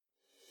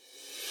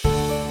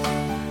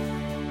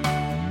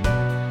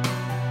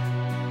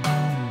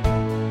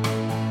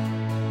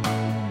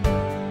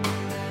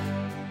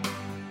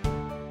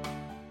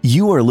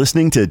You are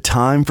listening to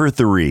Time for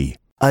Three,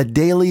 a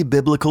daily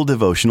biblical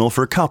devotional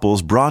for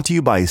couples brought to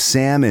you by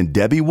Sam and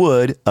Debbie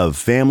Wood of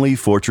Family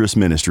Fortress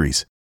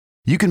Ministries.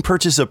 You can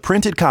purchase a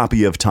printed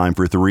copy of Time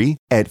for Three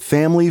at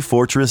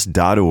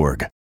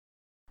familyfortress.org.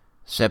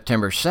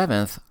 September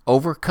 7th,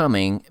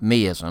 Overcoming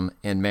Meism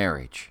in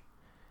Marriage.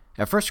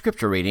 Our first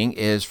scripture reading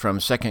is from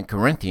 2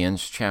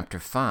 Corinthians chapter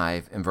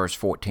 5 and verse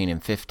 14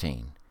 and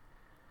 15.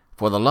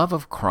 For the love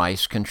of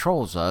Christ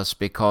controls us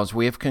because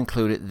we have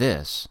concluded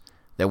this,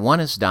 that one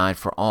has died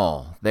for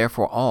all,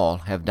 therefore all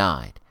have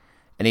died.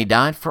 And he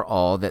died for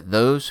all, that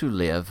those who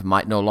live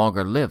might no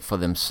longer live for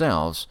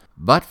themselves,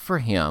 but for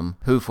him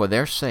who for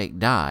their sake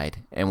died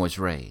and was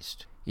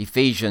raised.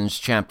 Ephesians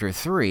chapter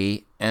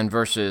 3 and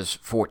verses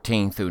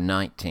 14 through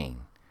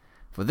 19.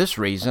 For this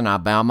reason I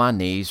bow my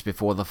knees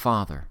before the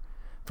Father,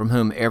 from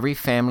whom every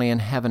family in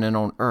heaven and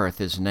on earth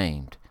is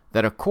named,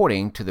 that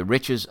according to the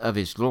riches of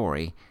his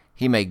glory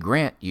he may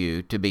grant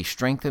you to be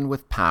strengthened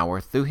with power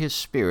through his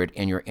Spirit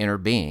in your inner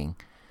being,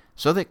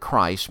 so that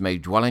Christ may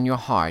dwell in your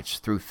hearts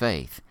through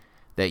faith,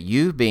 that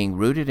you, being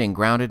rooted and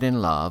grounded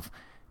in love,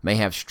 may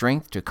have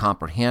strength to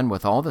comprehend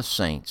with all the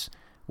saints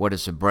what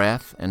is the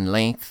breadth and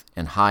length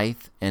and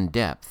height and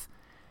depth,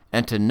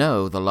 and to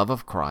know the love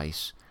of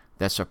Christ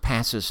that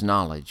surpasses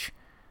knowledge,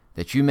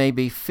 that you may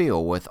be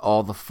filled with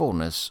all the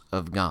fullness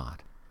of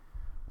God.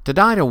 To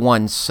die to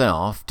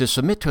oneself, to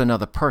submit to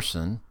another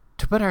person,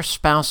 to put our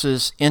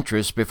spouse's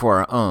interests before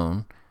our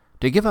own,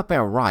 to give up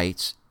our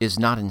rights is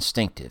not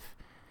instinctive.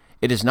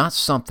 It is not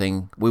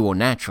something we will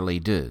naturally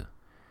do.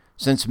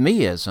 Since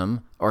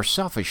meism, or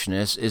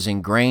selfishness, is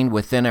ingrained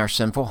within our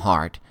sinful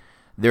heart,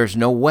 there is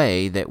no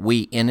way that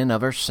we in and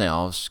of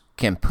ourselves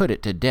can put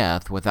it to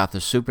death without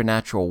the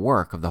supernatural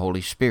work of the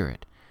Holy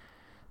Spirit.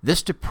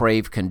 This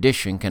depraved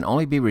condition can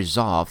only be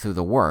resolved through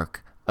the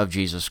work of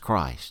Jesus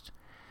Christ.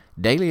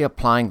 Daily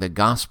applying the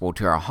gospel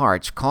to our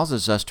hearts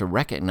causes us to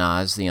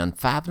recognize the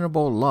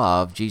unfathomable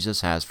love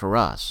Jesus has for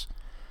us.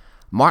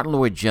 Martin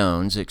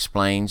Lloyd-Jones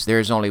explains there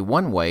is only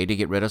one way to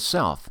get rid of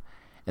self,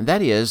 and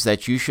that is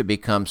that you should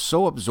become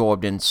so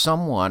absorbed in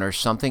someone or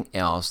something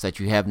else that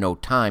you have no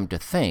time to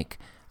think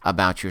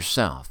about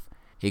yourself.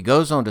 He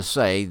goes on to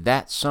say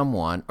that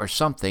someone or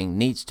something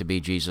needs to be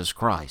Jesus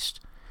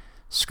Christ.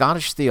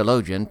 Scottish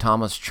theologian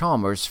Thomas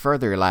Chalmers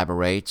further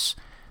elaborates,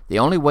 the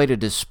only way to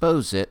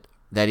dispose it,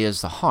 that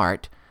is the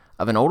heart,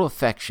 of an old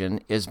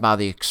affection is by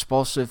the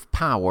expulsive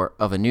power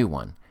of a new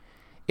one.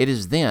 It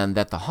is then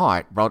that the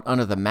heart, brought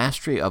under the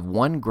mastery of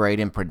one great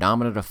and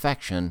predominant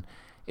affection,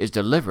 is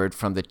delivered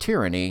from the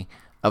tyranny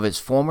of its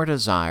former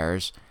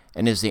desires,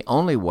 and is the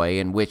only way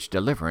in which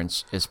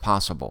deliverance is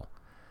possible.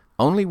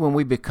 Only when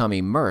we become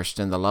immersed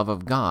in the love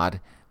of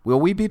God will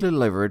we be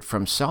delivered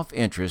from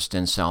self-interest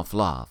and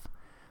self-love.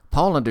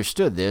 Paul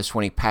understood this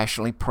when he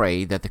passionately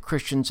prayed that the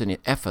Christians in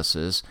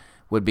Ephesus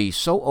would be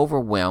so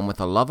overwhelmed with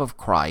the love of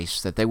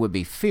Christ that they would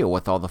be filled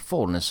with all the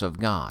fullness of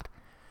God.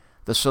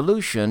 The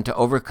solution to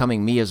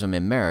overcoming meism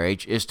in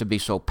marriage is to be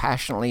so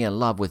passionately in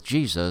love with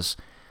Jesus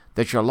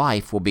that your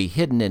life will be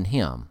hidden in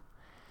Him.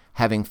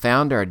 Having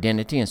found our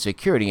identity and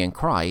security in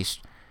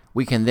Christ,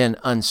 we can then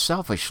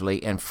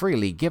unselfishly and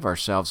freely give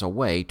ourselves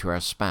away to our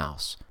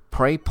spouse.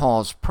 Pray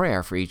Paul's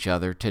prayer for each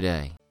other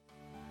today.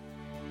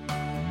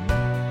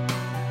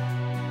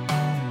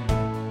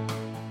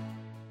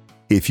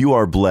 If you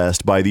are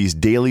blessed by these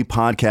daily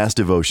podcast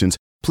devotions,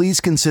 please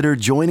consider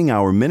joining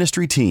our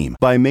ministry team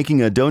by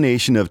making a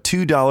donation of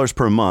 $2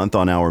 per month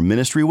on our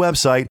ministry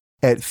website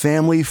at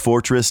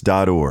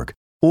familyfortress.org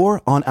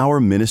or on our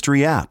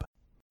ministry app.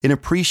 In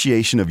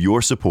appreciation of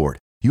your support,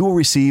 you will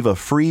receive a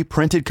free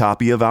printed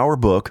copy of our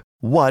book,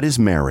 What is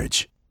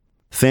Marriage?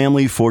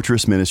 Family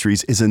Fortress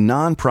Ministries is a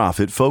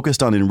nonprofit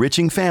focused on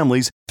enriching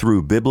families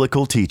through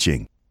biblical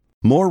teaching.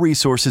 More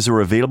resources are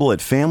available at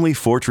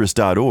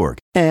familyfortress.org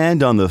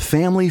and on the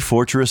Family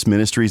Fortress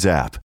Ministries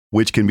app,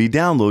 which can be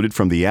downloaded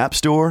from the App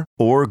Store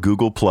or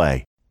Google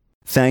Play.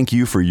 Thank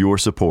you for your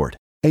support,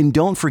 and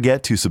don't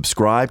forget to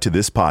subscribe to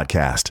this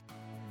podcast.